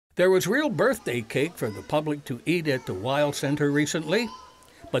There was real birthday cake for the public to eat at the Wild Center recently.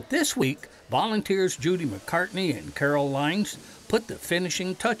 But this week, volunteers Judy McCartney and Carol Lines put the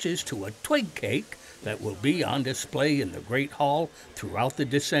finishing touches to a twig cake that will be on display in the Great Hall throughout the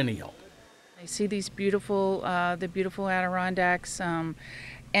decennial. I see these beautiful, the beautiful Adirondacks, and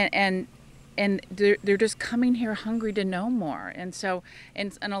they're just coming here hungry to know more. And so,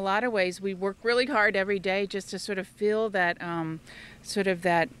 in a lot of ways, we work really hard every day just to sort of feel that,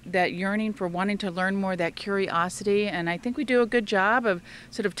 that yearning for wanting to learn more, that curiosity. And I think we do a good job of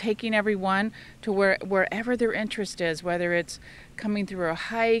sort of taking everyone to wherever their interest is, whether it's coming through a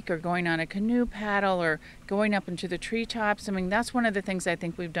hike or going on a canoe paddle or going up into the treetops. I mean, that's one of the things I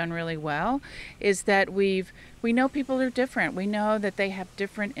think we've done really well, is that we know people are different. We know that they have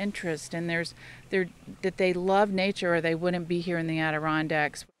different interests, and that they love nature or they wouldn't be here in the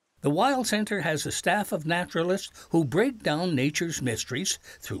Adirondacks. The Wild Center has a staff of naturalists who break down nature's mysteries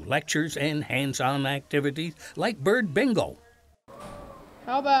through lectures and hands-on activities like bird bingo.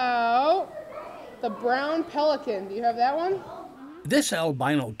 How about the brown pelican? Do you have that one? This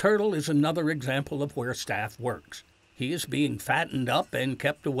albino turtle is another example of where staff works. He is being fattened up and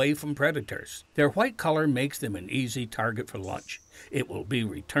kept away from predators. Their white color makes them an easy target for lunch. It will be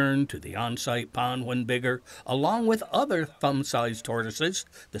returned to the on-site pond when bigger, along with other thumb-sized tortoises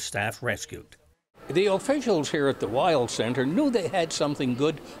the staff rescued. The officials here at the Wild Center knew they had something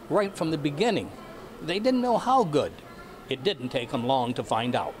good right from the beginning. They didn't know how good. It didn't take them long to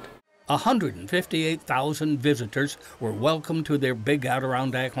find out. 158,000 visitors were welcomed to their big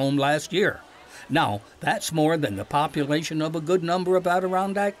Adirondack home last year. Now, that's more than the population of a good number of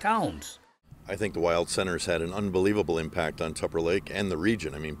Adirondack towns. I think the Wild Center's had an unbelievable impact on Tupper Lake and the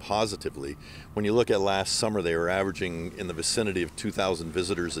region. I mean, positively. When you look at last summer, they were averaging in the vicinity of 2,000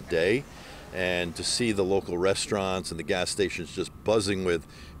 visitors a day. And to see the local restaurants and the gas stations just buzzing with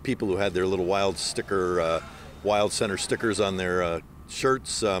people who had their little Wild Center stickers on their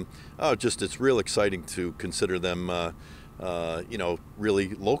shirts, it's real exciting to consider them, really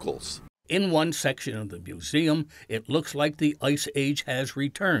locals. In one section of the museum, it looks like the Ice Age has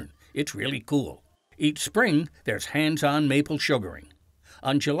returned. It's really cool. Each spring, there's hands-on maple sugaring.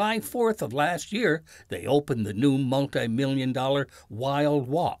 On July 4th of last year, they opened the new multi-million-dollar Wild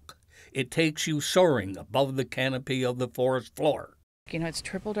Walk. It takes you soaring above the canopy of the forest floor. It's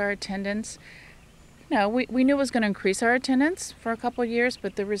tripled our attendance. We knew it was going to increase our attendance for a couple of years,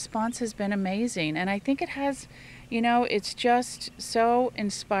 but the response has been amazing. And I think it has, it's just so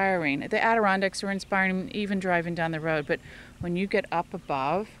inspiring. The Adirondacks are inspiring even driving down the road. But when you get up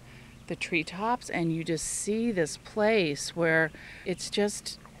above the treetops and you just see this place where it's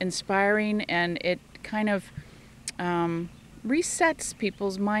just inspiring, and it kind of resets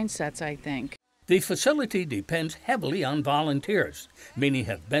people's mindsets, I think. The facility depends heavily on volunteers. Many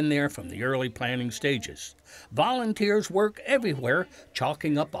have been there from the early planning stages. Volunteers work everywhere,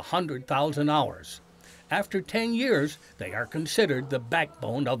 chalking up 100,000 hours. After 10 years, they are considered the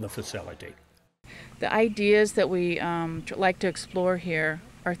backbone of the facility. The ideas that we like to explore here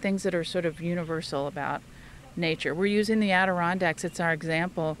are things that are sort of universal about nature. We're using the Adirondacks, it's our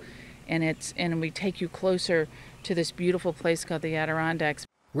example, and we take you closer to this beautiful place called the Adirondacks.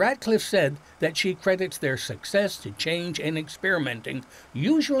 Ratcliffe said that she credits their success to change and experimenting,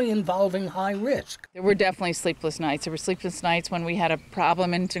 usually involving high risk. There were definitely sleepless nights. There were sleepless nights when we had a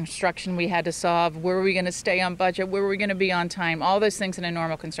problem in construction we had to solve. Where were we going to stay on budget? Where were we going to be on time? All those things in a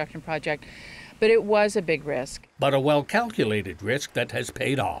normal construction project. But it was a big risk. But a well-calculated risk that has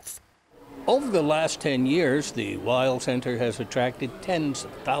paid off. Over the last 10 years, the Wild Center has attracted tens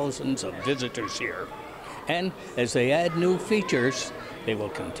of thousands of visitors here. And as they add new features, they will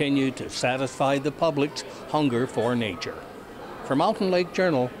continue to satisfy the public's hunger for nature. For Mountain Lake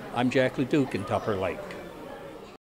Journal, I'm Jack LeDuc in Tupper Lake.